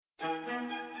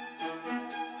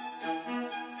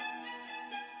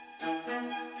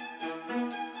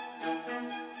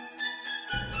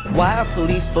Why are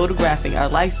police photographing our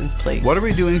license plates? What are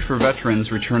we doing for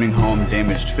veterans returning home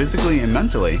damaged physically and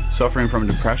mentally, suffering from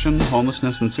depression,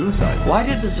 homelessness, and suicide? Why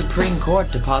did the Supreme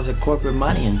Court deposit corporate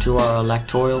money into our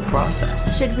electoral process?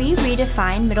 Should we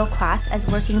redefine middle class as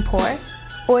working poor?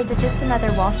 Or is it just another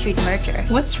Wall Street merger?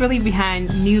 What's really behind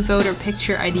new voter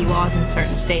picture ID laws in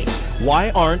certain states?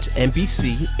 Why aren't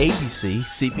NBC, ABC,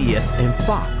 CBS, and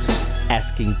Fox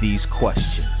asking these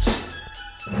questions?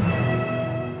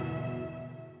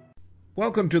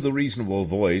 Welcome to the Reasonable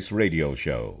Voice radio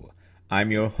show.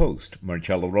 I'm your host,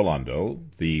 Marcello Rollando,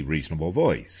 the Reasonable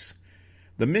Voice.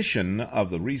 The mission of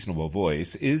the Reasonable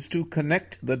Voice is to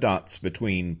connect the dots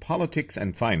between politics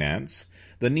and finance,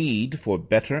 the need for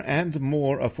better and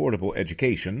more affordable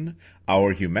education,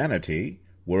 our humanity,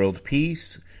 world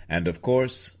peace, and, of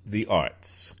course, the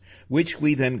arts, which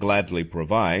we then gladly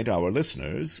provide our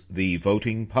listeners, the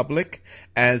voting public,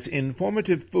 as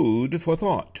informative food for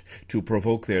thought to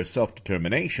provoke their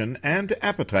self-determination and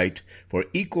appetite for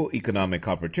equal economic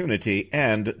opportunity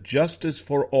and justice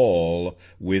for all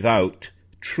without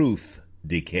truth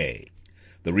decay.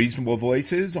 The Reasonable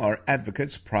Voices are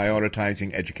advocates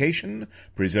prioritizing education,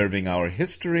 preserving our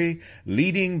history,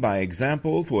 leading by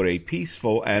example for a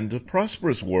peaceful and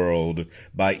prosperous world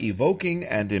by evoking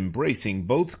and embracing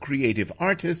both creative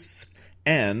artists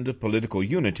and political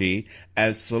unity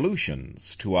as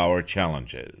solutions to our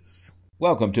challenges.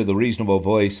 Welcome to the Reasonable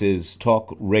Voices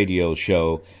talk radio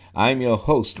show. I'm your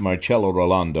host, Marcello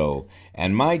Rollando,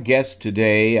 and my guest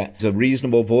today is a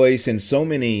reasonable voice in so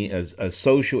many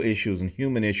social issues and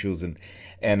human issues,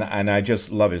 and I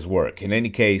just love his work. In any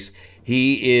case,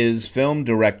 he is Film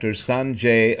Director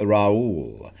Sanjay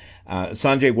Rawal.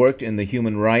 Sanjay worked in the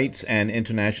human rights and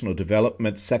international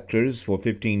development sectors for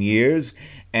 15 years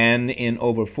and in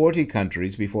over 40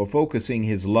 countries before focusing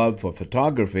his love for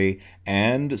photography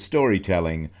and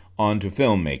storytelling onto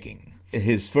filmmaking.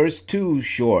 His first two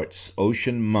shorts,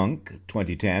 Ocean Monk,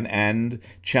 2010, and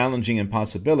Challenging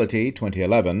Impossibility,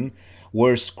 2011,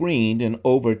 were screened in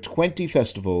over 20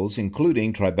 festivals,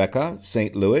 including Tribeca,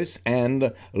 St. Louis,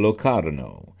 and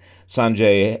Locarno.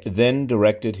 Sanjay then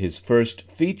directed his first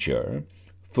feature,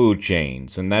 Food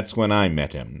Chains, and that's when I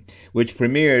met him, which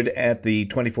premiered at the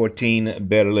 2014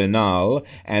 Berlinale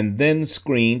and then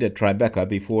screened at Tribeca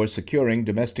before securing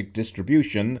domestic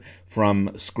distribution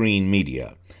from Screen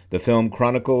Media. The film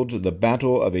chronicled the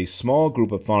battle of a small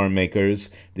group of farm makers,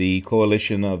 the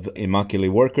Coalition of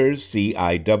Immokalee Workers,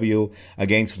 CIW,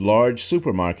 against large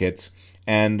supermarkets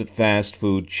and fast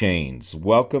food chains.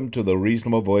 Welcome to the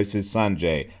Reasonable Voices,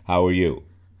 Sanjay. How are you?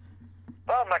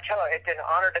 Well, Marcello, it's an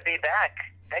honor to be back.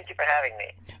 Thank you for having me.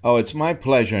 Oh, it's my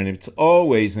pleasure, and it's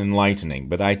always enlightening,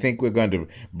 but I think we're going to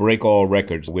break all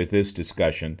records with this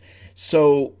discussion.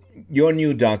 So, your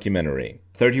new documentary,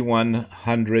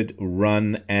 3100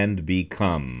 Run and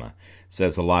Become,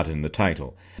 says a lot in the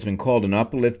title. It's been called an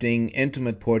uplifting,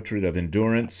 intimate portrait of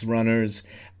endurance runners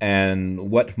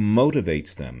and what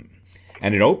motivates them.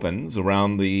 And it opens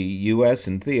around the U.S.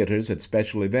 in theaters at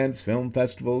special events, film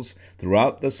festivals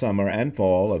throughout the summer and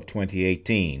fall of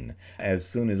 2018, as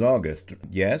soon as August.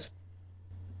 Yes?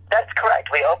 That's correct.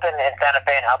 We open in Santa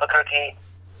Fe and Albuquerque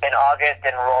in August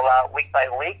and roll out week by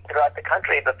week throughout the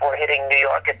country before hitting New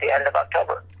York at the end of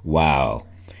October. Wow.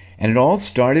 And it all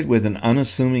started with an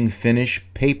unassuming Finnish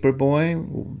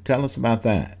paperboy? Tell us about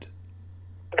that.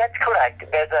 That's correct.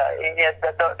 There's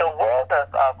the world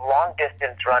of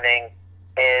long-distance running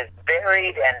is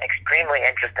varied and extremely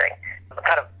interesting. The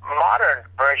kind of modern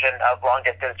version of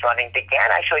long-distance running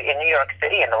began actually in New York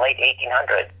City in the late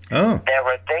 1800s. Oh. There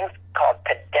were things called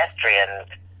pedestrians,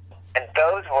 and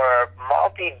those were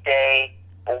multi-day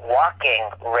walking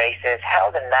races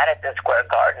held in Madison Square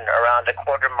Garden around a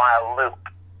quarter-mile loop.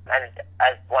 And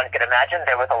as one could imagine,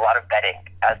 there was a lot of betting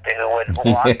as to who would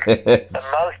walk the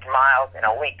most miles in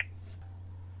a week.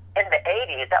 In the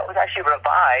 80s, that was actually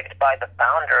revived by the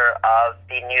founder of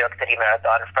the New York City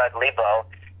Marathon, Fred Lebo,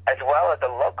 as well as a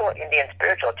local Indian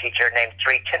spiritual teacher named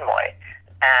Sri Chinmoy.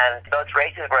 And those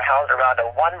races were held around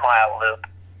a 1-mile loop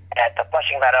at the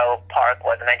Flushing Meadow Park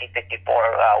where the 1964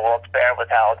 World's Fair was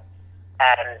held.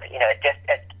 And,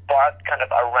 it sparked kind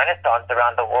of a renaissance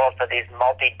around the world for these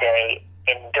multi-day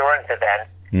endurance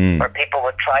events where people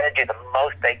would try to do the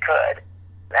most they could.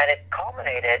 And it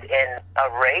culminated in a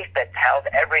race that's held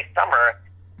every summer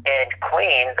in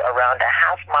Queens around a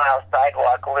half-mile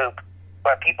sidewalk loop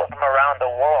where people from around the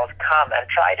world come and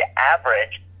try to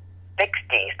average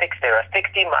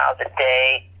 60 miles a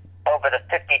day over the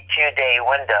 52-day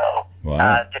window.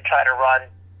 Wow. To try to run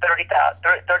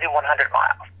 3,100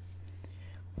 miles.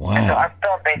 Wow. And so our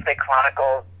film basically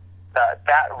chronicles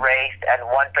that race and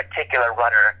one particular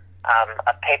runner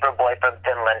a paper boy from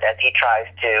Finland, as he tries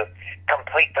to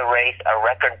complete the race a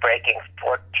record-breaking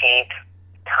 14th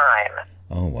time.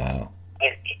 Oh, wow.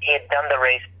 He had done the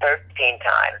race 13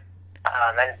 times.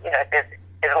 And,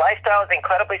 his lifestyle is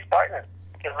incredibly Spartan.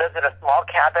 He lives in a small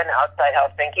cabin outside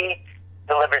Helsinki,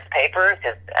 delivers papers,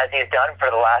 as he's done for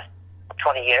the last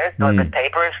 20 years, delivers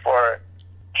papers for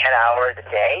 10 hours a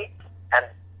day, and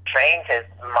trains his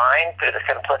mind through the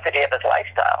simplicity of his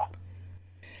lifestyle.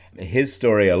 His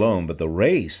story alone, but the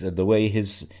race, the way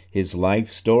his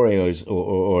life story,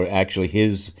 or actually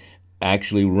his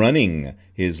running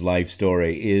his life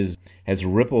story has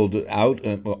rippled out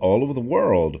all over the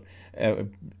world.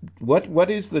 What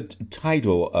is the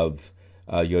title of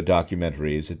your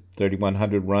documentary? Is it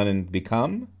 3100 Run and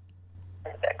Become?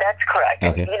 That's correct.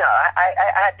 Okay.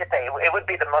 I had to say, it would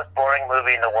be the most boring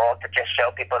movie in the world to just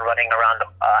show people running around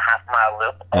a half-mile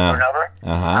loop over and over.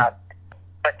 Uh-huh.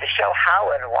 But to show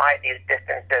how and why these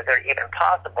distances are even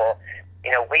possible,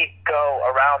 we go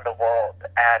around the world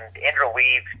and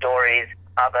interweave stories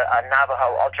of a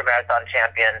Navajo ultramarathon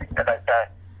champion. The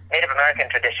Native American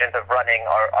traditions of running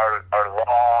are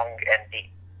long and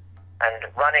deep. And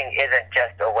running isn't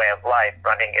just a way of life.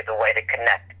 Running is a way to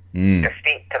connect your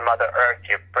feet to Mother Earth,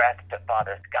 your breath to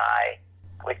Father Sky.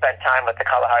 We spent time with the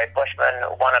Kalahari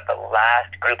Bushmen, one of the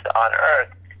last groups on Earth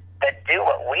that do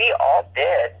what we all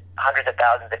did hundreds of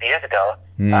thousands of years ago,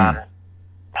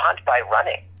 hunt by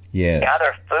running,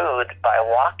 gather food by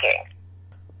walking.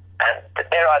 And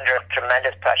they're under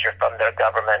tremendous pressure from their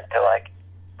government to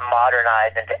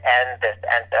modernize and to end this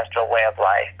ancestral way of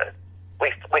life. And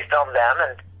we filmed them.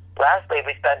 And lastly,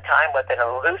 we spent time with an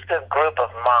elusive group of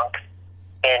monks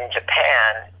in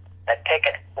Japan that take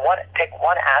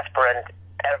one aspirant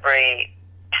every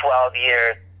 12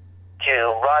 years to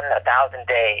run 1,000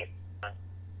 days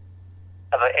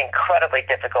of incredibly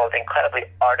difficult, incredibly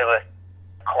arduous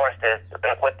courses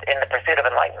in the pursuit of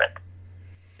enlightenment.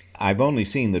 I've only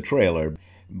seen the trailer,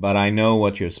 but I know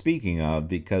what you're speaking of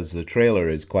because the trailer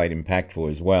is quite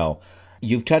impactful as well.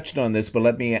 You've touched on this, but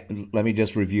let me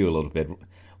just review a little bit.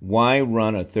 Why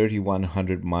run a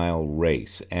 3,100-mile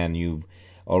race? And you've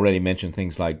already mentioned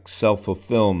things like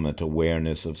self-fulfillment,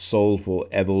 awareness of soulful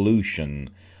evolution.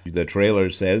 The trailer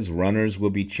says runners will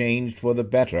be changed for the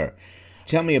better.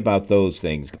 Tell me about those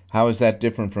things. How is that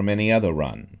different from any other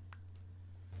run?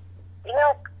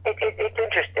 It's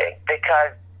interesting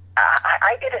because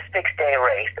I did a 6-day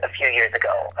race a few years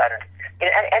ago, and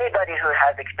anybody who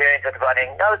has experience with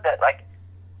running knows that,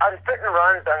 on certain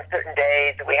runs, on certain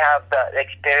days, we have the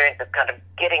experience of kind of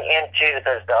getting into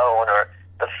the zone or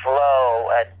the flow,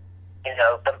 and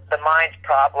the mind's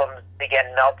problems begin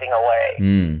melting away.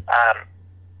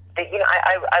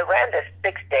 I ran this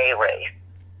 6-day race,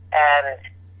 and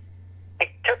it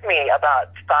took me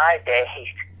about 5 days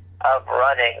of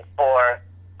running for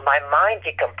my mind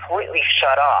to completely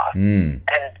shut off.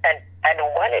 And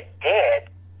when it did,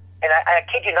 and I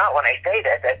kid you not when I say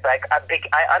this, it's I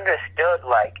understood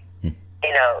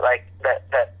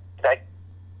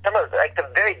some of the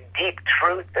very deep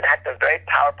truths and had some very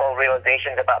powerful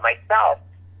realizations about myself,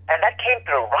 and that came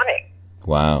through running.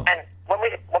 Wow. And when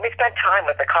we spent time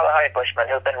with the Kalahari Bushmen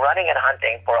who've been running and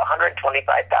hunting for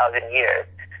 125,000 years,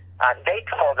 they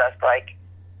told us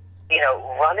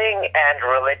running and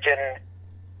religion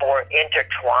were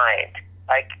intertwined.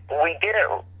 We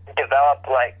didn't develop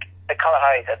the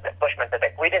Kalahari said, the Bushmen said,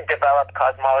 we didn't develop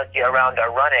cosmology around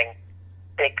our running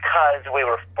because we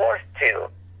were forced to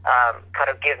kind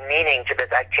of give meaning to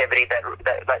this activity that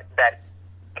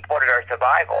supported our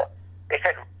survival. They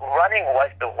said running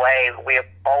was the way we have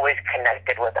always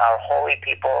connected with our holy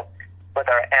people, with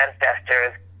our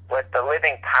ancestors, with the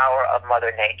living power of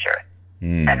Mother Nature.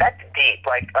 And that's deep.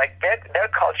 Their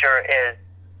culture is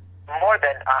more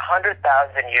than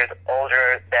 100,000 years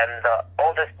older than the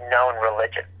oldest known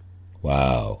religion.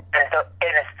 Wow. And so, in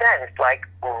a sense,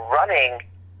 running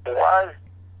was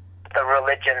the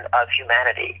religion of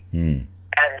humanity. And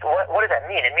what does that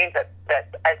mean? It means that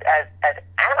as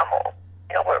animals,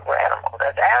 we're animals.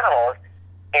 As animals,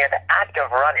 the act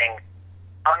of running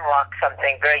unlocks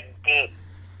something very deep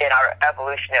in our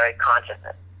evolutionary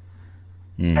consciousness.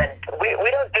 And we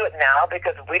don't do it now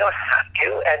because we don't have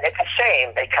to, and it's a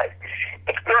shame because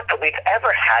it's not that we've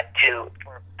ever had to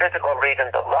for physical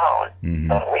reasons alone,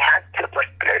 but we had to for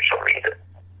spiritual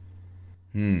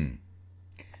reasons.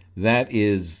 That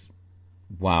is,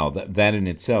 wow, that in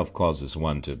itself causes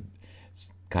one to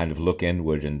kind of look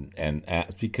inward and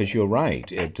ask, because you're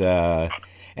right.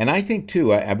 And I think,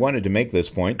 too, I wanted to make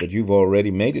this point, but you've already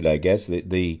made it, I guess,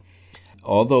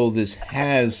 although this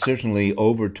has certainly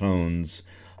overtones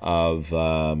of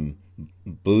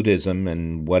Buddhism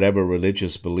and whatever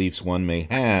religious beliefs one may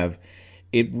have,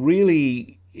 it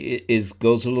really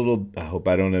goes a little. I hope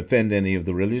I don't offend any of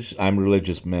the religious. I'm a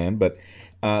religious man, but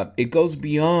it goes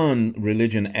beyond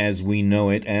religion as we know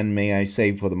it, and may I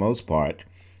say, for the most part,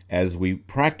 as we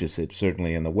practice it,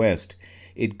 certainly in the West.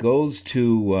 It goes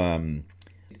to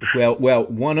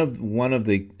one of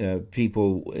the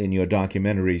people in your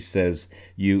documentary says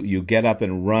you get up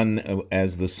and run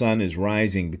as the sun is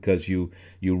rising because you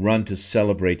run to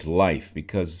celebrate life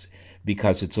because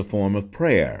it's a form of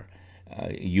prayer.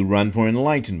 You run for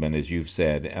enlightenment, as you've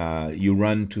said. You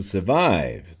run to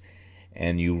survive,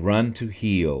 and you run to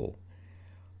heal.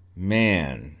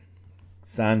 Man,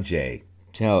 Sanjay,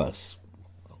 tell us.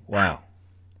 Wow.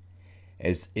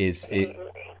 Is it?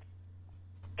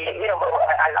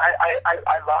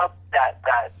 I love that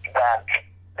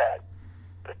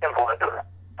symbolism,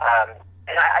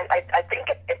 and I think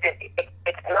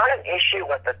it's not an issue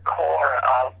with the core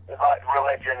of what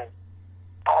religions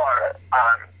are,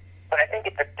 but I think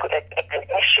it's an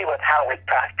issue with how we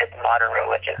practice modern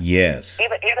religion. Yes.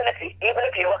 Even if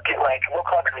you look at, like, we'll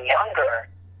call them younger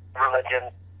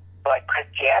religions, like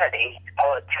Christianity,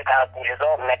 all 2,000 years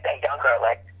old, and they're younger,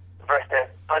 like, versus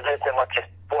Buddhism, which is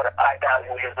 4,000 to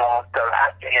 5,000 years old,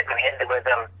 Zoroastrianism,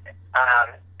 Hinduism,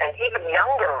 and even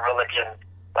younger religions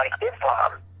like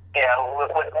Islam,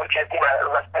 which is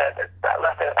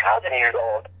less than 1,000 years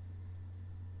old.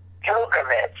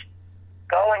 Pilgrimage,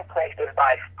 going places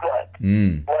by foot,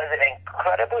 was an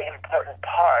incredibly important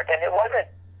part, and it wasn't.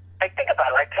 Like, think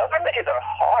about it. Like, pilgrimages are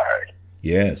hard.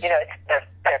 Yes.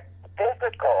 They're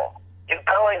physical. You're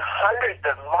going hundreds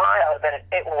of miles, and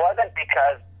it wasn't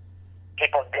because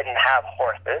people didn't have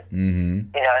horses. Mm-hmm.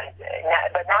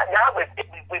 But now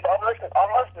we've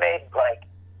almost made, like,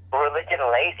 religion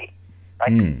lazy.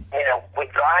 Like, we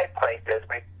drive places,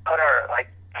 we put our, like,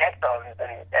 headphones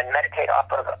and meditate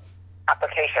off of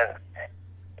applications,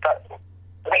 but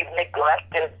we've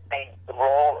neglected the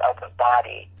role of the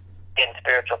body in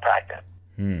spiritual practice.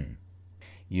 And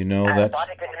that's... the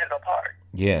body can integral part.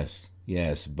 Yes,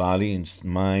 body and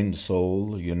mind,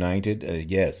 soul united.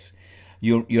 Yes,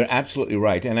 you're absolutely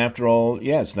right. And after all,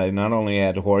 yes, they not only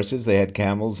had horses, they had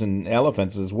camels and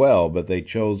elephants as well, but they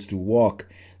chose to walk.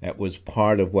 That was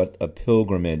part of what a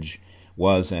pilgrimage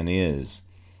was and is.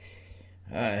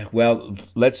 Well,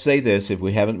 let's say this, if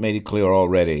we haven't made it clear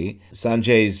already.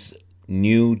 Sanjay's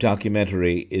new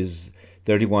documentary is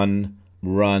 31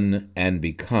 Run and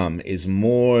Become, is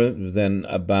more than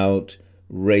about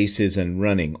races and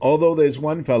running. Although there's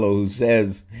one fellow who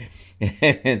says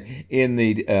in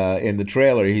the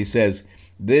trailer, he says,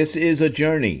 this is a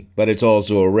journey, but it's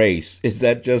also a race. Is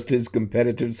that just his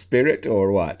competitive spirit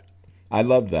or what? I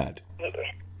love that. It's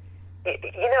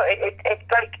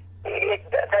like it's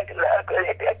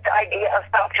the idea of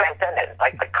self-transcendence,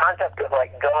 like the concept of,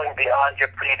 like, going beyond your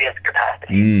previous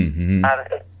capacity. Mm-hmm.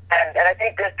 And I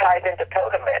think this ties into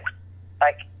pilgrimage.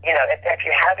 Like, if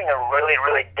you're having a really,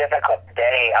 really difficult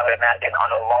day, I would imagine,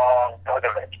 on a long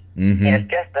pilgrimage,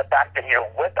 just the fact that you're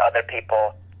with other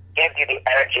people gives you the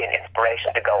energy and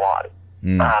inspiration to go on.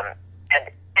 And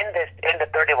in the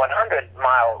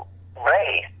 3,100-mile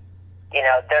race,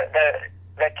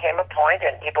 there came a point,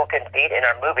 and people can see it in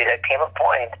our movie, there came a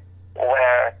point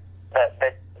where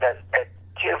the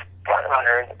two front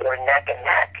runners were neck and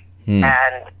neck,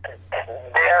 and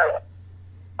their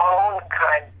own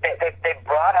kind, they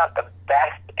brought out the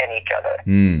best in each other,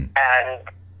 and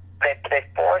they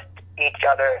forced each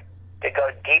other to go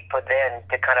deep within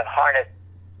to kind of harness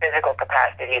physical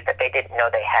capacities that they didn't know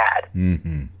they had.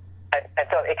 And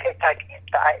so it's like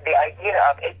the idea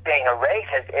of it being a race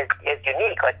is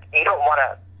unique. Like, you don't want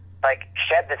to, like,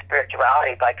 shed the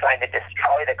spirituality by trying to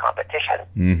destroy the competition.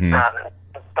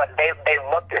 But they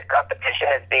looked at competition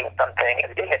as being something,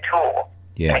 as being a tool.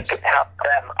 Yes. That could help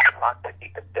them unlock the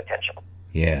deepest potential.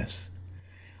 Yes.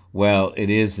 Well, it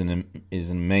is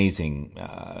amazing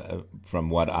from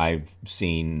what I've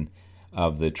seen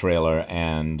of the trailer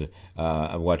and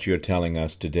what you're telling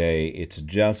us today. It's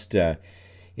just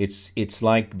it's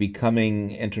like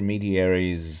becoming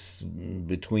intermediaries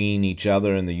between each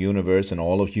other and the universe and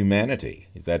all of humanity.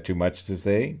 Is that too much to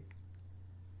say?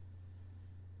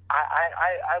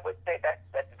 I would say that's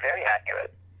very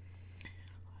accurate.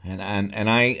 And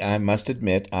I must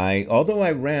admit, although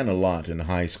I ran a lot in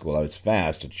high school, I was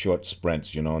fast at short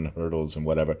sprints, and hurdles and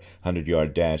whatever,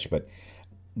 100-yard dash,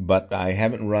 but I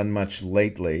haven't run much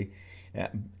lately.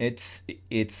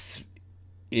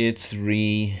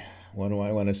 What do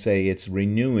I want to say? It's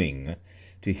renewing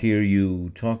to hear you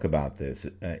talk about this.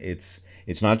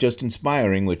 It's not just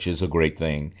inspiring, which is a great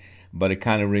thing, but it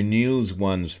kind of renews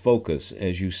one's focus.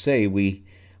 As you say, we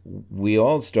we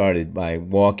all started by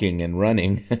walking and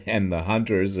running, and the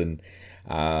hunters, and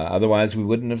otherwise we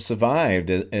wouldn't have survived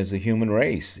as a human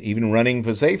race, even running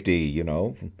for safety.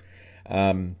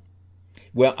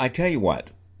 Well, I tell you what,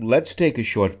 let's take a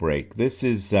short break. This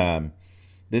is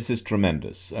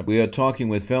tremendous. We are talking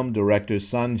with film director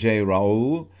Sanjay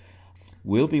Rawal.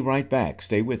 We'll be right back.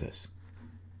 Stay with us.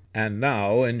 And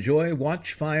now enjoy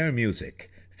Watchfire music,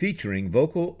 featuring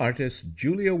vocal artist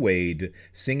Julia Wade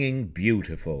singing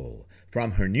Beautiful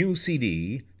from her new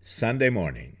CD, Sunday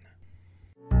Morning.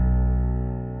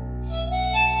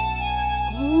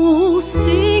 Oh,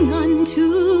 sing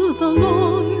unto the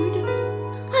Lord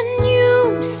a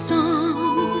new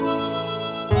song.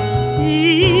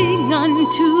 Sing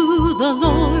unto the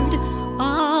Lord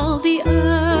all the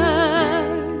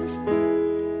earth.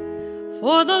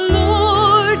 For the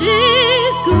Lord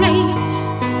is great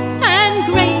and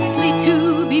greatly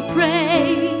to be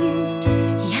praised.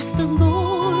 Yes, the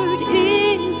Lord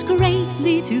is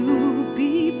greatly to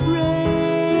be praised.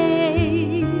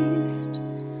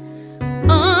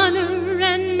 Honor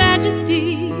and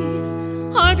majesty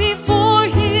are before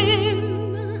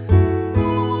him.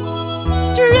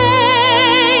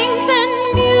 Strength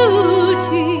and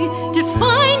beauty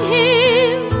define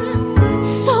him.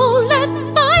 So let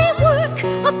thy work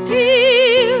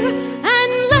appear,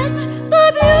 and let the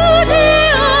beauty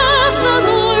of the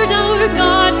Lord our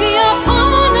God be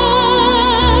upon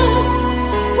us.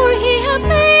 For he hath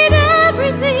made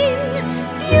everything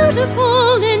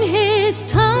beautiful in his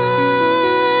time.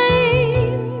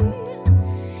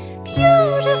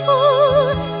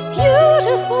 Beautiful,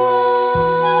 beautiful,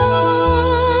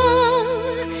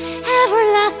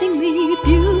 everlastingly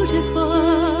beautiful.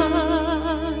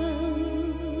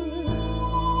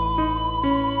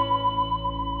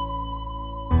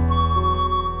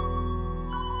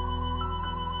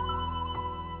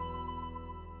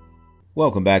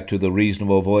 Welcome back to the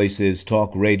Reasonable Voices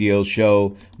talk radio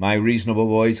show. My Reasonable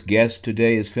Voice guest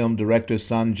today is film director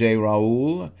Sanjay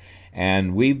Rawal,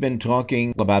 and we've been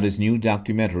talking about his new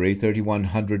documentary,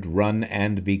 3100 Run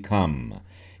and Become.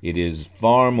 It is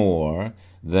far more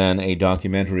than a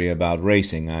documentary about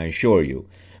racing, I assure you.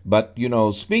 But,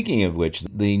 speaking of which,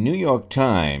 the New York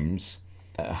Times,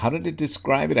 how did it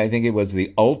describe it? I think it was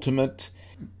the ultimate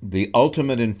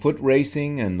in foot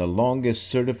racing and the longest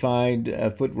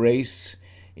certified foot race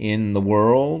in the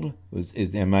world.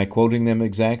 Am I quoting them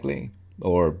exactly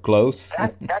or close?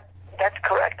 That's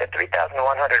correct. The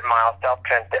 3,100-mile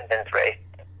self-transcendence race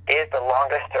is the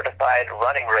longest certified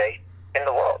running race in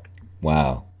the world.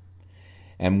 Wow.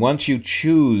 And once you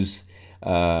choose,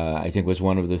 I think was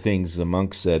one of the things the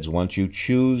monk said, once you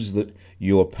choose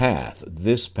your path,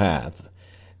 this path,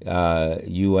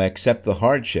 you accept the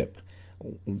hardship.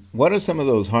 What are some of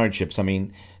those hardships? I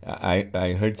mean,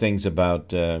 I heard things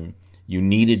about you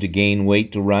needed to gain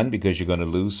weight to run because you're going to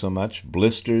lose so much,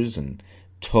 blisters and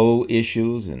toe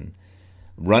issues, and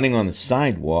running on the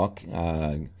sidewalk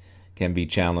can be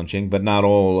challenging, but not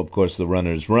all, of course, the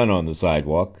runners run on the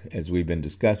sidewalk, as we've been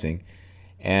discussing.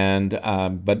 And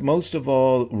but most of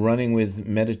all, running with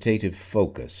meditative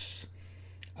focus.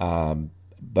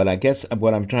 But I guess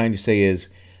what I'm trying to say is,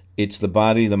 it's the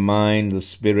body, the mind, the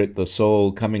spirit, the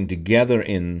soul coming together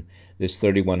in this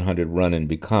 3100 Run and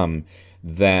Become.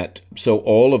 So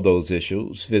all of those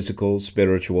issues, physical,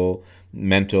 spiritual,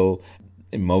 mental,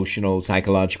 emotional,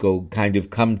 psychological, kind of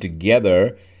come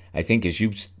together. I think, as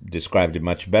you've described it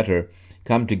much better,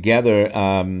 come together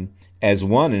as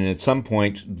one, and at some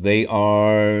point they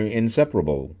are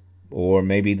inseparable, or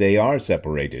maybe they are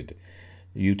separated.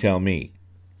 You tell me.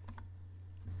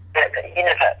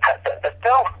 The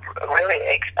film really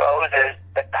exposes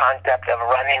the concept of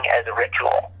running as a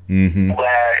ritual,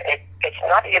 where it's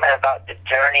not even about the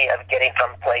journey of getting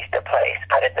from place to place,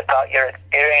 but it's about your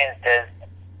experiences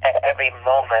at every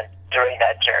moment during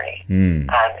that journey.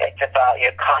 It's about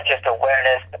your conscious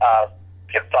awareness of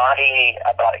your body,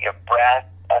 about your breath,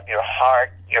 of your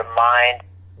heart, your mind,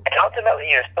 and ultimately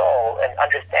your soul, and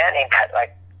understanding that,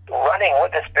 like, running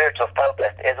with a spiritual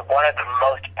focus is one of the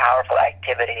most powerful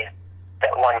activities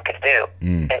that one could do.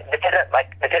 This isn't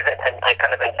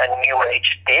kind of a new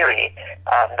age theory.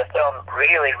 The film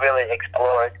really, really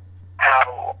explored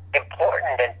how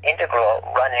important and integral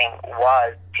running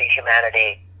was to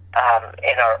humanity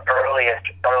in our earliest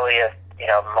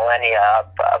millennia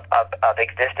of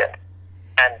existence,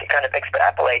 and to kind of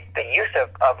extrapolate the use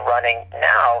of running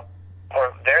now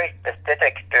for very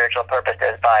specific spiritual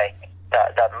purposes by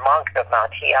the monks of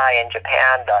Mount Hiei in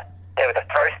Japan. They were the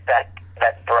first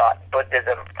that brought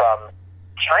Buddhism from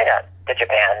China to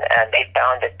Japan, and they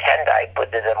founded Tendai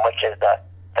Buddhism, which is the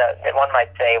one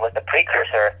might say was the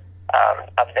precursor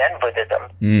of Zen Buddhism.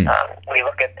 We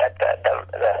look at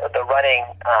the running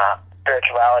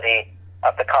spirituality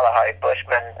of the Kalahari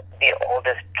Bushmen, the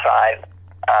oldest tribe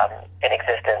in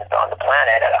existence on the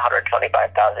planet at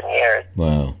 125,000 years.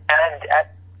 Wow. And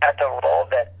at the role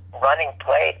that running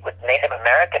played with Native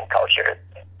American cultures.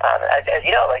 As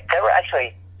you know, like there were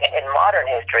actually in modern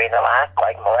history in the last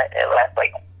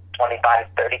 25,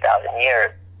 30,000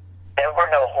 years, there were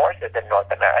no horses in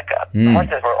North America.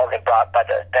 Horses were only brought by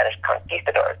the Spanish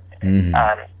conquistadors.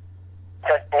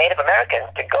 So Native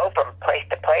Americans, to go from place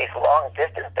to place long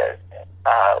distances,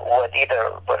 would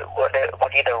either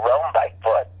roam by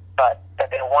foot, but if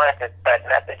they wanted to spread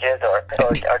messages or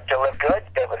deliver goods,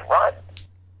 they would run.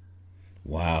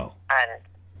 Wow. And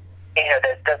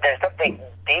there's something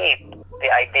deep,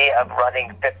 the idea of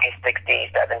running 50,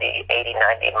 60, 70, 80,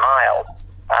 90 miles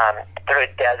through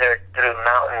desert, through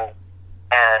mountains,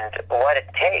 and what it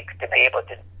takes to be able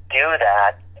to do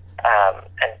that.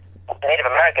 And Native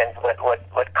Americans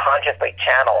would consciously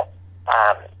channel,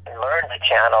 learn to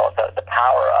channel the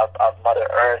power of Mother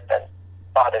Earth and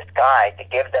Father Sky to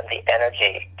give them the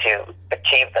energy to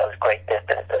achieve those great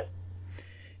distances.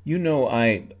 You know,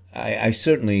 I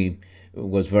certainly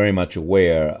was very much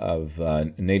aware of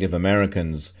Native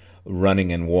Americans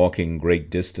running and walking great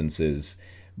distances,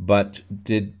 but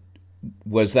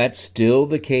was that still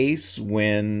the case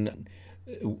when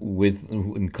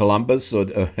Columbus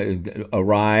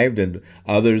arrived and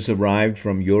others arrived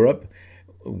from Europe?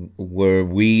 Were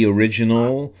we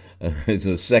original,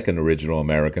 the second original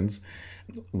Americans,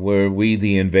 were we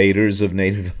the invaders of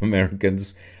Native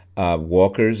Americans,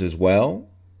 walkers as well?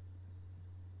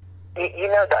 You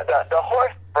know, the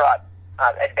horse brought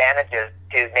advantages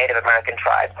to Native American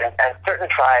tribes, and certain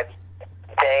tribes,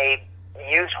 they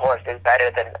use horses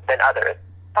better than others.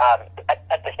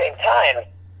 At the same time,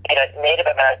 Native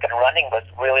American running was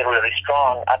really, really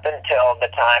strong up until the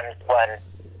times when,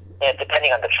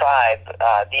 depending on the tribe,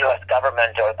 the U.S.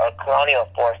 government or colonial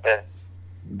forces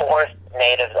forced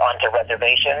natives onto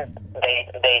reservations.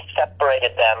 They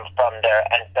separated them from their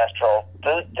ancestral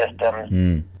food systems.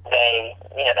 They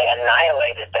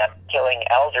annihilated them, killing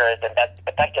elders, and that's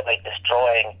effectively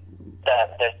destroying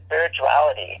their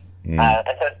spirituality.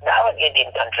 And so now in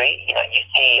Indian country, you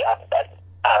see a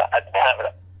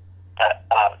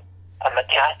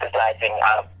metastasizing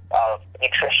of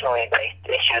nutritionally based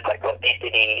issues like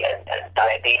obesity and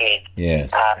diabetes.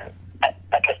 Yes. At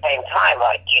the same time,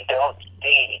 like you don't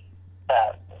see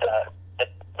the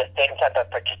same type of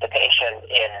participation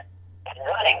in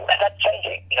running. That's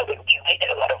changing. We did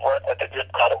a lot of work with a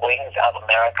group called Wings of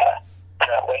America.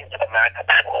 Wings of America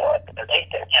people are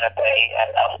based in Santa Fe and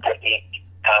Albuquerque.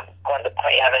 One of the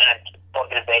preeminent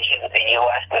organizations in the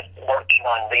U.S. that's working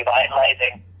on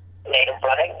revitalizing native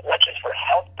running, not just for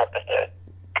health purposes,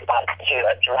 but to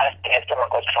address the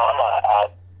historical trauma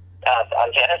of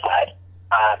genocide,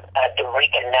 and to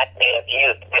reconnect Native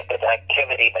youth with this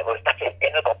activity that was such an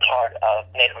integral part of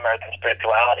Native American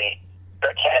spirituality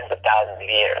for tens of thousands of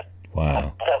years.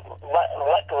 Wow. So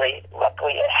luckily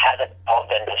it hasn't all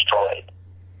been destroyed,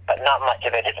 but not much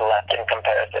of it is left in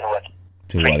comparison with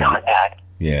pre-contact,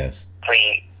 yes,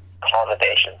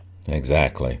 pre-colonization.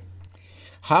 Exactly.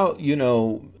 How,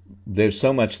 there's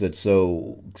so much that's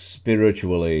so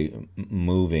spiritually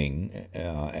moving,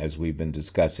 as we've been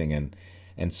discussing,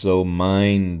 and so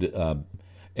mind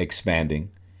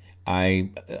expanding. I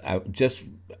just,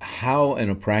 how in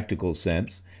a practical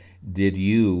sense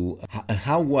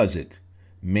how was it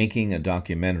making a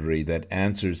documentary that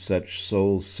answers such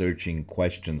soul-searching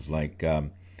questions like,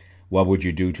 what would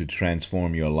you do to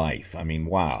transform your life? I mean,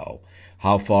 wow.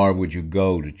 How far would you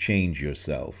go to change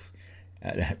yourself?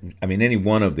 I mean, any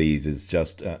one of these is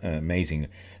just amazing.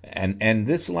 And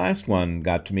this last one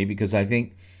got to me because I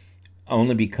think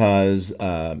only because,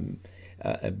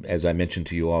 as I mentioned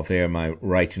to you off air, my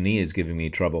right knee is giving me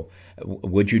trouble.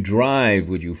 Would you drive?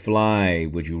 Would you fly?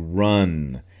 Would you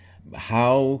run?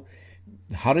 How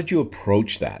did you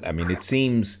approach that? I mean, it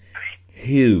seems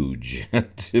huge,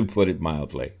 to put it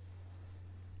mildly.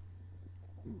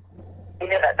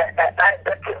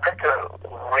 That's a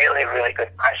really, really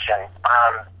good question.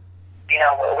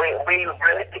 We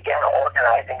really began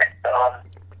organizing this film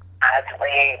as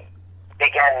we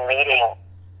began meeting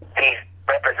these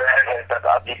representatives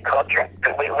of these cultures.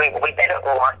 We didn't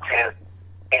want to,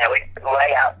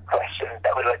 lay out questions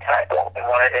that we would tackle. We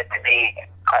wanted it to be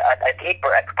a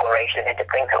deeper exploration into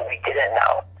things that we didn't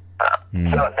know.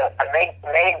 So the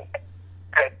main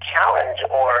challenge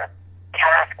or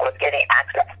task was getting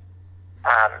access.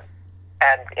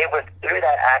 And it was through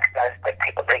that access that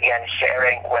people began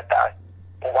sharing with us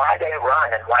why they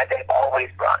run and why they've always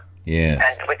run. Yes.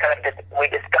 And we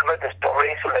discover the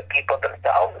stories from the people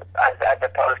themselves, as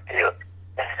opposed to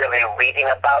necessarily reading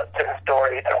about certain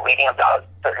stories or reading about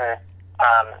certain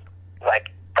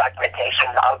documentation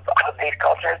of these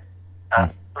cultures.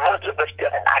 Most of which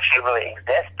doesn't actually really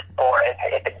exist, or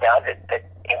if it does, it's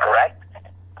incorrect.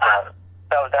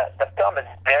 So the film is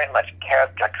very much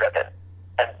character-driven,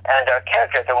 and our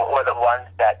characters were the ones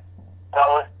that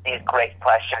posed these great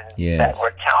questions, that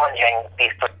were challenging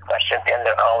these questions in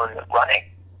their own running.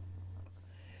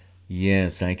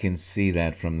 Yes, I can see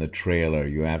that from the trailer.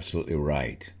 You're absolutely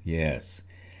right. Yes.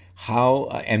 How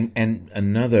and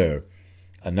another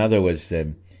was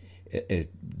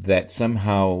that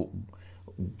somehow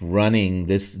running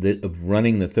the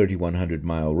 3,100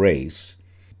 mile race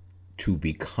to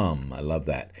become. I love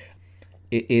that.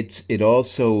 It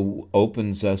also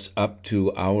opens us up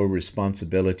to our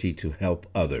responsibility to help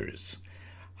others.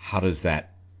 How did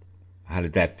that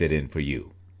fit in for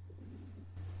you?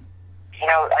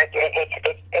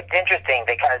 It's interesting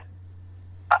because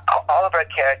all of our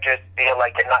characters feel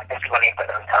like they're not just running for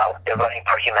themselves, they're running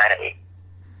for humanity.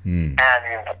 And,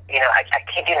 I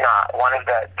kid you not, one of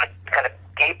the kind of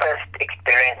deepest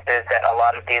experiences that a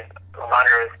lot of these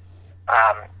runners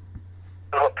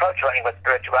who approach running with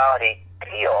spirituality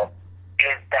feel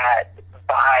is that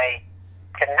by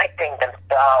connecting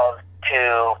themselves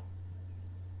to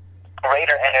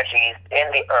greater energies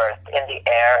in the earth, in the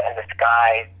air, and the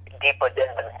skies, deep within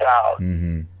themselves,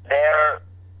 they're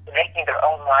making their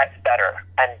own lives better.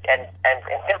 And in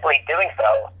simply doing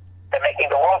so, they're making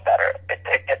the world better. It's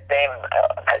the same,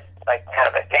 kind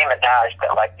of the same adage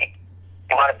that,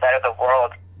 you want to better the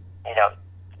world,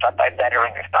 start by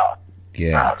bettering yourself.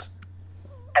 Yes.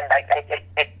 And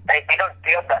they don't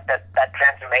feel that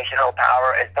transformational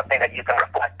power is something that you can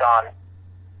reflect on,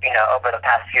 over the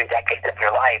past few decades of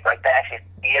your life. They actually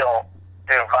feel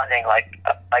through running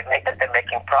that they're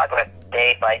making progress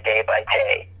day by day by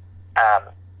day.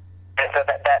 And so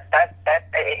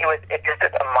it's just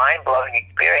a mind-blowing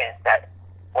experience that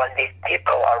when these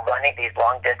people are running these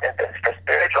long distances for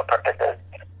spiritual purposes,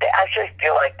 they actually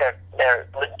feel like they're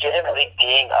legitimately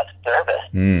being of service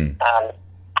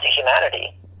to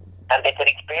humanity. And it's an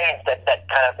experience that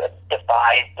kind of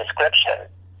defies description.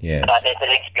 Yes. It's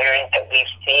an experience that we've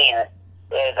seen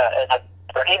is a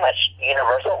pretty much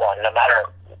universal one, no matter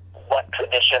what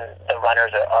tradition the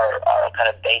runners are kind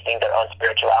of basing their own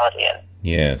spirituality in.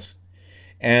 Yes.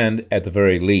 And at the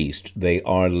very least, they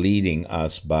are leading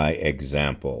us by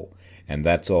example. And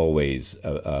that's always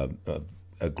a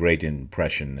great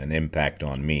impression and impact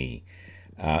on me.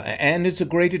 And it's a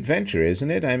great adventure,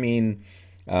 isn't it? I mean,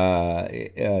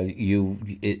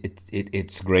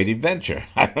 it's a great adventure.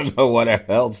 I don't know what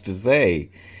else to say.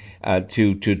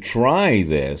 To try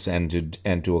this and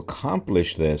to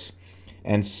accomplish this,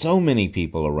 and so many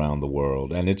people around the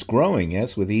world, and it's growing.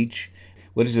 Yes, with each.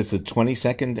 What is this? The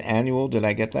 22nd annual? Did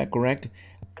I get that correct?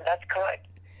 That's correct.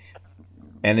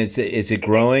 And is it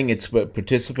growing? Its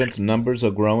participants numbers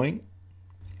are growing.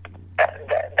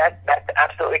 That's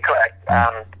absolutely correct.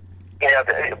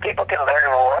 People can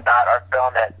learn more about our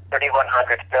film at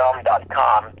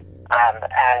 3100film.com.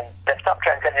 And the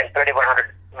Self-Transcendence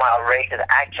 3,100-mile race is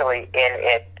actually in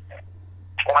its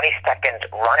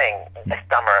 22nd running this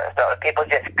summer. So if people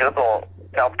just Google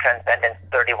Self-Transcendence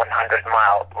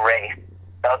 3,100-mile race,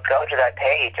 they'll go to that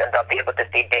page and they'll be able to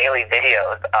see daily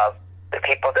videos of the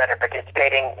people that are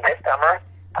participating this summer,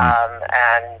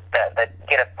 and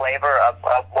get a flavor of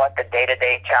what the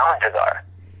day-to-day challenges are.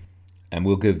 And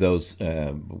we'll give those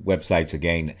websites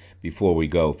again before we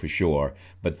go, for sure.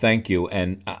 But thank you.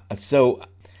 And so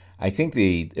I think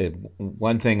the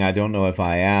one thing, I don't know if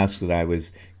I asked, that I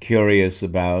was curious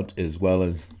about, as well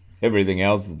as everything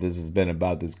else that this has been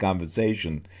about this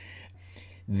conversation.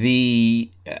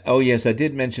 Yes, I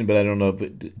did mention, but I don't know.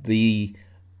 But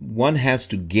one has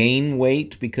to gain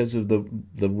weight because of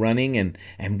the running, and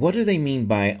what do they mean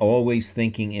by always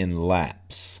thinking in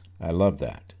laps? I love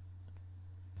that.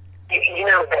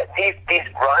 These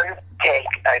runs take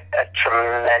a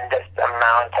tremendous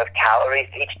amount of calories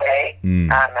each day.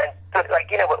 And so,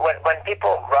 when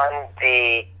people run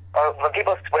when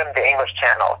people swim the English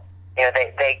Channel,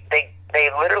 they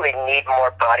literally need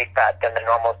more body fat than the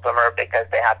normal swimmer because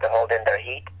they have to hold in their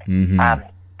heat.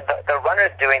 The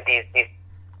runners doing these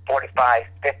 45,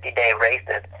 50-day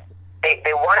races,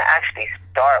 they want to actually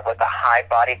start with a high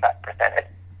body fat percentage,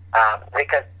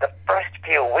 because the first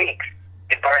few weeks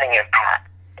you're burning your fat,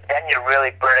 then you're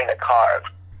really burning the carbs,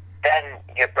 then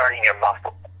you're burning your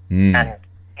muscle, and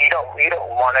you don't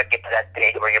want to get to that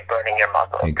stage where you're burning your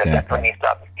muscle, because that's when you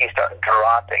start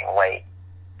dropping weight.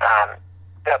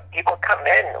 So people come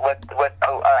in with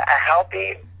a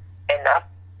healthy enough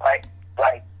like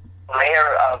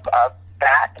layer of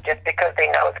fat just because they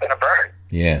know it's going to burn.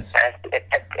 Yes. And it's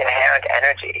inherent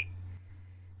energy.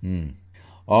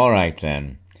 All right,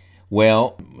 then.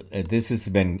 Well, this has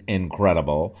been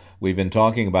incredible. We've been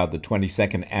talking about the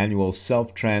 22nd Annual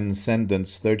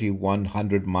Self-Transcendence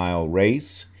 3,100-mile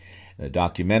race, a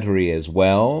documentary as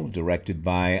well, directed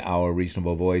by our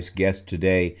Reasonable Voice guest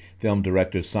today, Film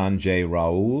Director Sanjay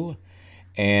Rawal.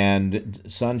 And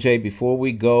Sanjay, before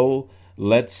we go,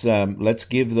 let's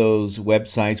give those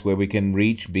websites where we can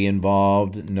reach, be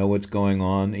involved, know what's going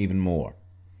on even more.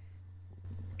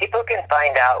 People can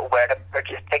find out where to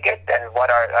purchase tickets and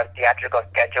what our theatrical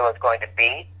schedule is going to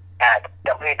be at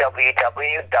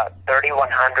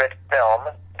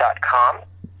www.3100film.com,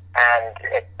 and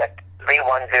it's at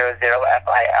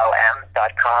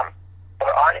 3100film.com.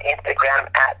 We're on Instagram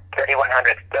at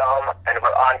 3100film, and we're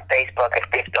on Facebook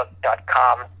at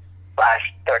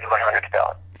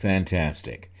facebook.com/3100film.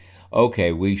 Fantastic.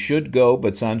 Okay, we should go,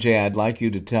 but Sanjay, I'd like you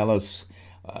to tell us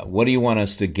what do you want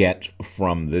us to get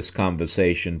from this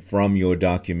conversation, from your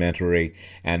documentary,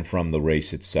 and from the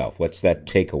race itself? What's that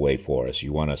takeaway for us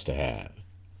you want us to have?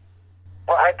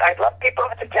 Well, I'd love people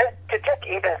to just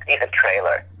even see the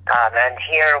trailer and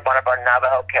hear one of our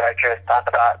Navajo characters talk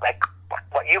about, like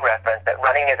what you referenced, that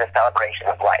running is a celebration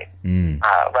of life.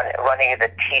 Running is a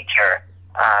teacher.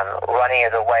 Running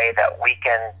is a way that we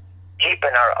can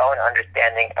deepen our own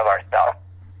understanding of ourselves.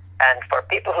 And for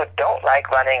people who don't like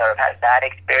running or have had bad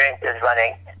experiences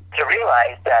running, to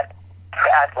realize that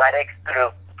through athletics, through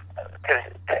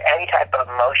any type of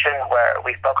motion where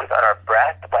we focus on our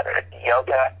breath, whether it's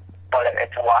yoga, whether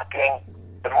it's walking,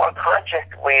 the more conscious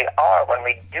we are when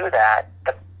we do that,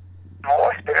 the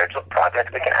more spiritual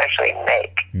progress we can actually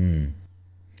make.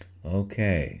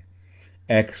 Okay.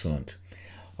 Excellent.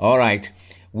 All right.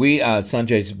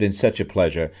 Sanjay, it's been such a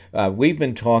pleasure. We've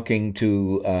been talking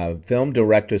to film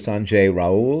director Sanjay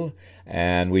Rawal,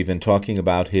 and we've been talking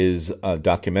about his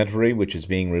documentary, which is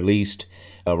being released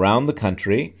around the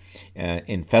country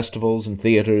in festivals and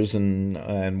theaters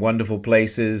and wonderful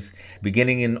places,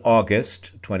 beginning in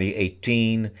August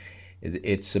 2018.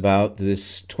 It's about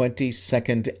this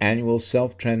 22nd Annual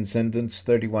Self-Transcendence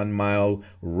 31-mile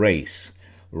race.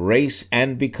 Race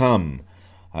and Become.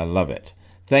 I love it.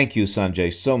 Thank you,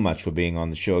 Sanjay, so much for being on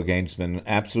the show again. It's been an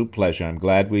absolute pleasure. I'm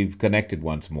glad we've connected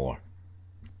once more.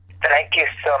 Thank you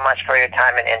so much for your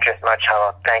time and interest,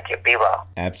 Marcello. Thank you. Be well.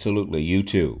 Absolutely. You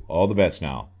too. All the best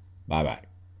now. Bye-bye.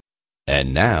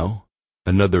 And now,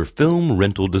 another film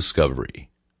rental discovery.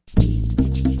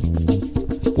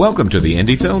 Welcome to the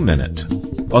Indie Film Minute.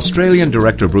 Australian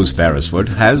director Bruce Beresford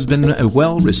has been a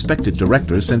well-respected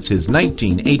director since his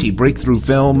 1980 breakthrough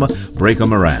film, Breaker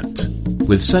Morant.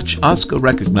 With such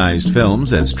Oscar-recognized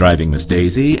films as Driving Miss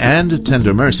Daisy and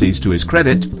Tender Mercies to his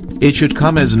credit, it should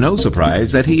come as no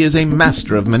surprise that he is a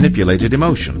master of manipulated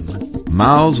emotion.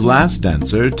 Mao's Last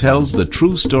Dancer tells the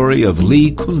true story of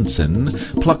Li Kunsin,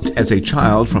 plucked as a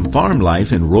child from farm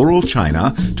life in rural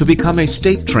China to become a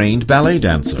state-trained ballet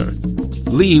dancer.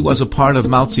 Li was a part of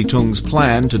Mao Zedong's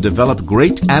plan to develop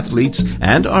great athletes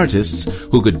and artists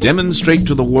who could demonstrate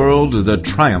to the world the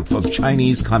triumph of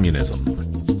Chinese communism.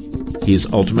 He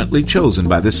is ultimately chosen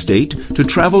by the state to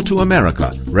travel to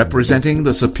America, representing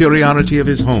the superiority of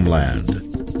his homeland.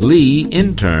 Li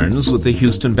interns with the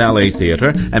Houston Ballet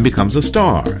Theater and becomes a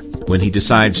star. When he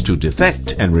decides to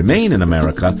defect and remain in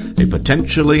America, a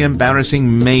potentially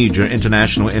embarrassing major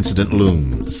international incident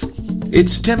looms.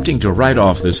 It's tempting to write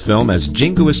off this film as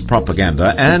jingoist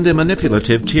propaganda and a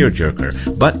manipulative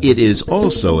tearjerker, but it is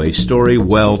also a story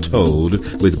well told,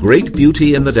 with great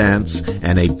beauty in the dance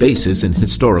and a basis in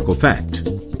historical fact.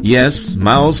 Yes,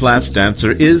 Mao's Last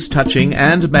Dancer is touching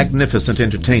and magnificent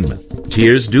entertainment.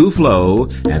 Tears do flow,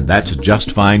 and that's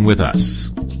just fine with us.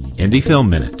 Indie Film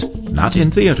Minute. Not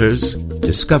in theaters.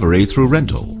 Discovery through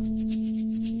rental.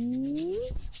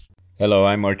 Hello,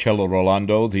 I'm Marcello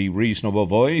Rollando, the Reasonable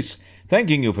Voice,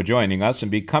 thanking you for joining us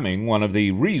and becoming one of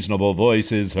the reasonable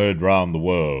voices heard round the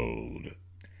world.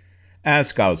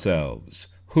 Ask ourselves,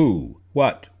 who,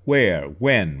 what, where,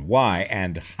 when, why,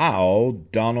 and how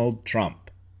Donald Trump?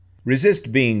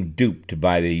 Resist being duped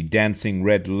by the dancing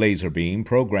red laser beam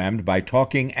programmed by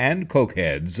talking and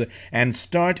cokeheads, and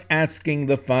start asking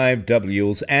the 5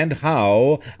 W's and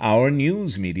how our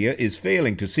news media is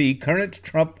failing to see current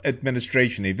Trump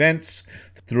administration events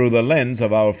through the lens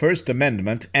of our First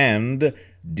Amendment and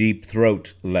deep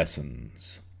throat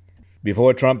lessons.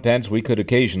 Before Trump-Pence, we could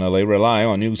occasionally rely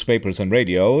on newspapers and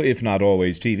radio, if not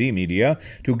always TV media,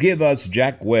 to give us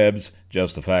Jack Webb's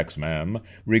 "Just the Facts, Ma'am,"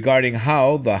 regarding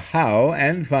how the How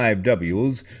and 5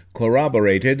 W's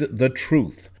corroborated the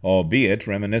truth, albeit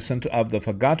reminiscent of the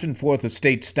forgotten Fourth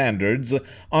Estate standards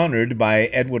honored by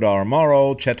Edward R.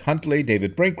 Murrow, Chet Huntley,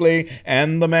 David Brinkley,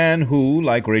 and the man who,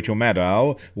 like Rachel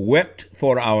Maddow, wept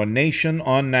for our nation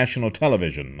on national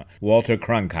television, Walter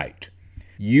Cronkite.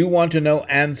 You want to know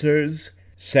answers?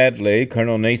 Sadly,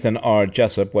 Colonel Nathan R.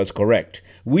 Jessup was correct.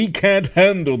 We can't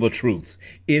handle the truth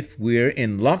if we're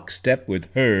in lockstep with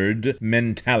herd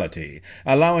mentality,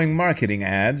 allowing marketing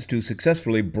ads to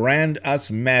successfully brand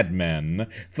us madmen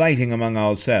fighting among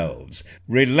ourselves,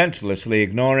 relentlessly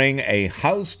ignoring a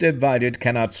house divided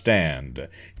cannot stand,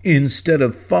 instead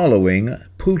of following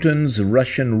Putin's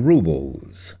Russian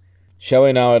rubles. Shall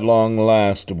we now at long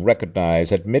last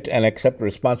recognize, admit, and accept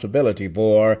responsibility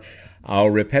for our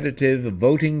repetitive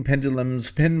voting pendulum's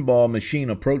pinball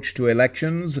machine approach to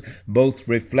elections, both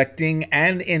reflecting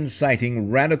and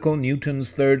inciting radical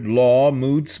Newton's third law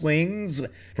mood swings,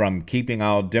 from keeping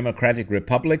our democratic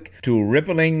republic to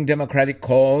rippling democratic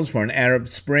calls for an Arab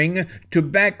Spring to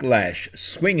backlash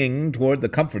swinging toward the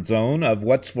comfort zone of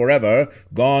what's forever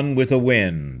gone with the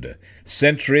wind?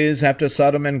 Centuries after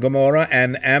Sodom and Gomorrah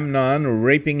and Amnon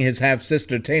raping his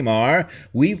half-sister Tamar,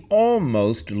 we've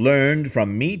almost learned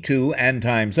from Me Too and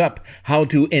Time's Up how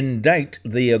to indict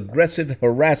the aggressive,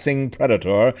 harassing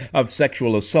predator of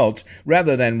sexual assault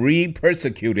rather than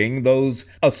re-persecuting those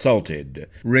assaulted,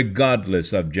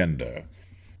 regardless of gender.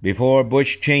 Before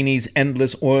Bush-Cheney's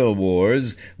endless oil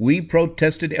wars, we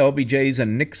protested LBJ's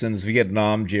and Nixon's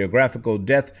Vietnam geographical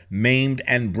death, maimed,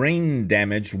 and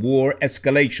brain-damaged war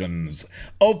escalations,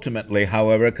 ultimately,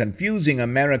 however, confusing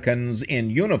Americans in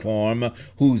uniform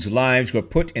whose lives were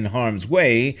put in harm's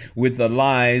way with the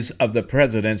lies of the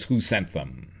presidents who sent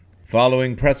them.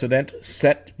 Following precedent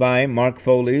set by Mark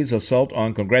Foley's assault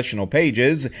on congressional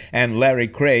pages and Larry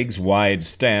Craig's wide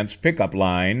stance pickup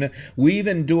line, we've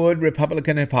endured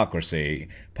Republican hypocrisy,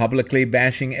 publicly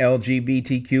bashing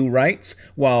LGBTQ rights,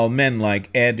 while men like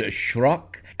Ed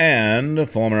Schrock and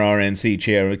former RNC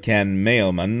chair Ken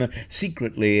Mailman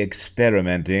secretly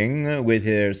experimenting with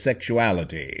their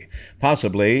sexuality,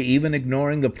 possibly even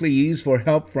ignoring the pleas for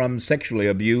help from sexually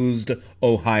abused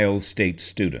Ohio State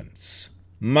students.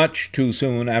 Much too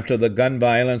soon after the gun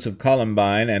violence of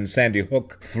Columbine and Sandy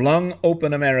Hook flung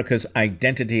open America's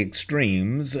identity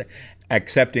extremes,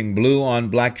 accepting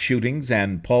blue-on-black shootings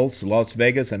and Pulse, Las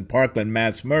Vegas, and Parkland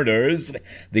mass murders,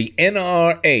 the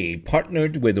NRA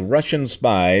partnered with Russian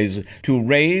spies to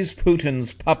raise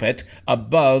Putin's puppet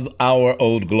above our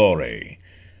old glory.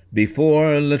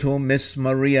 Before little Miss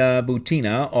Maria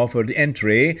Butina offered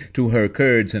entry to her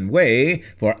Kurds Way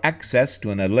for access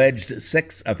to an alleged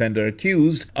sex offender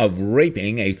accused of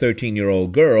raping a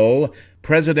 13-year-old girl,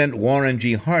 President Warren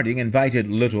G. Harding invited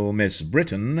little Miss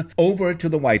Britain over to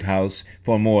the White House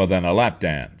for more than a lap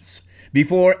dance.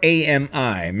 Before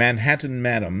AMI, Manhattan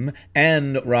Madam,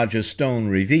 and Roger Stone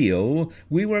reveal,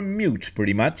 we were mute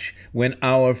pretty much when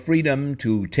our freedom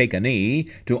to take a knee,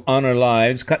 to honor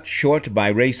lives cut short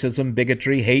by racism,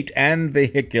 bigotry, hate, and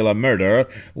vehicular murder,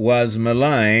 was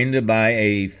maligned by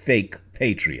a fake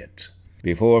patriot.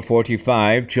 Before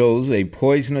 45 chose a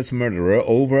poisonous murderer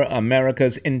over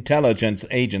America's intelligence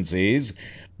agencies,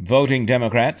 voting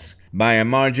Democrats by a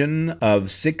margin of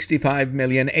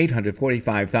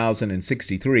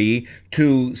 65,845,063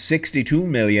 to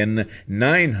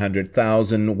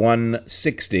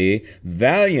 62,900,160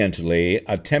 valiantly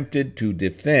attempted to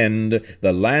defend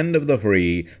the land of the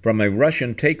free from a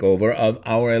Russian takeover of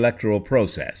our electoral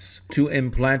process, to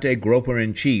implant a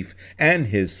groper-in-chief and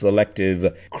his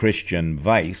selective Christian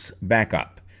vice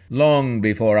backup. Long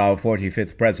before our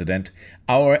 45th president,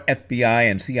 our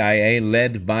FBI and CIA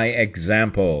led by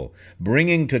example,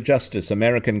 bringing to justice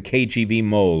American KGB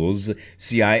moles,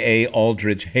 CIA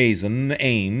Aldrich Hazen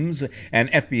Ames, and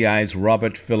FBI's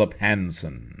Robert Philip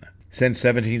Hansen. Since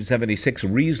 1776,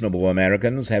 reasonable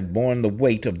Americans have borne the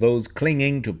weight of those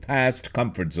clinging to past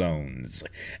comfort zones.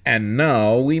 And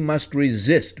now we must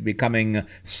resist becoming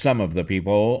some of the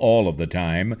people, all of the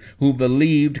time, who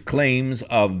believed claims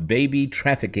of baby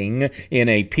trafficking in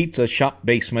a pizza shop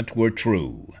basement were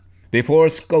true. Before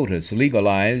SCOTUS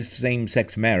legalized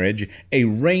same-sex marriage, a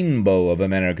rainbow of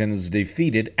Americans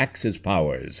defeated Axis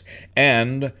powers,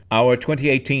 and our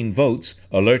 2018 votes,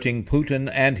 alerting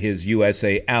Putin and his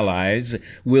USA allies,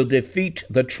 will defeat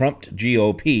the Trumped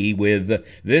GOP with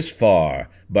 "this far,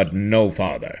 but no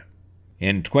farther."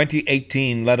 In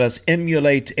 2018, let us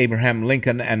emulate Abraham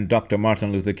Lincoln and Dr.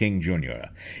 Martin Luther King Jr.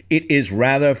 It is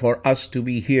rather for us to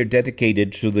be here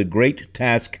dedicated to the great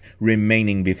task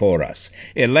remaining before us,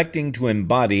 electing to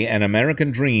embody an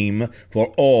American dream for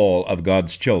all of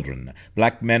God's children,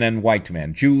 black men and white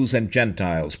men, Jews and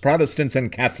Gentiles, Protestants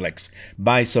and Catholics,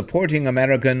 by supporting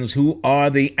Americans who are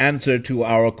the answer to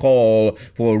our call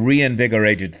for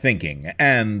reinvigorated thinking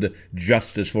and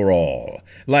justice for all,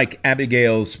 like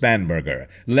Abigail Spanberger,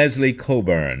 Leslie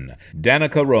Coburn,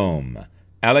 Danica Rome,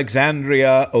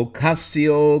 Alexandria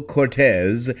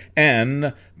Ocasio-Cortez,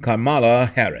 and Kamala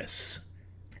Harris.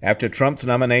 After Trump's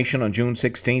nomination on June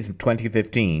 16,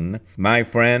 2015, my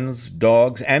friends,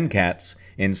 dogs, and cats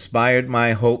inspired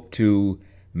my hope to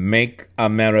make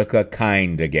America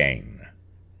kind again.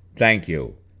 Thank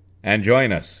you, and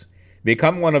join us.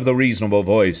 Become one of the reasonable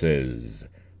voices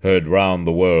heard round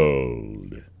the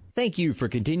world. Thank you for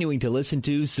continuing to listen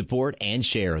to, support, and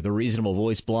share the Reasonable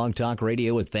Voice Blog Talk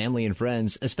Radio with family and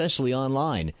friends, especially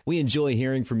online. We enjoy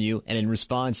hearing from you, and in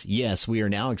response, yes, we are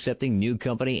now accepting new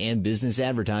company and business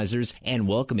advertisers and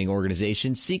welcoming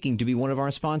organizations seeking to be one of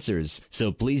our sponsors.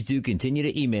 So please do continue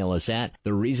to email us at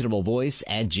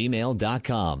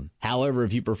thereasonablevoice@gmail.com. However,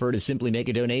 if you prefer to simply make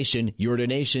a donation, your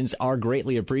donations are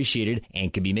greatly appreciated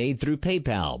and can be made through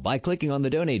PayPal by clicking on the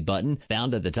donate button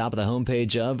found at the top of the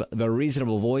homepage of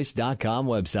thereasonablevoice.com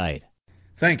website.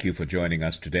 Thank you for joining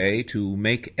us today to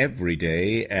make every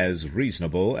day as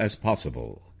reasonable as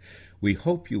possible. We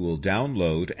hope you will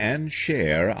download and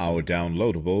share our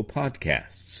downloadable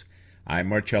podcasts. I'm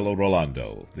Marcello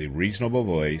Rollando, the Reasonable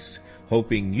Voice,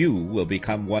 hoping you will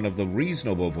become one of the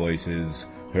reasonable voices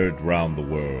heard round the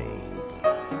world.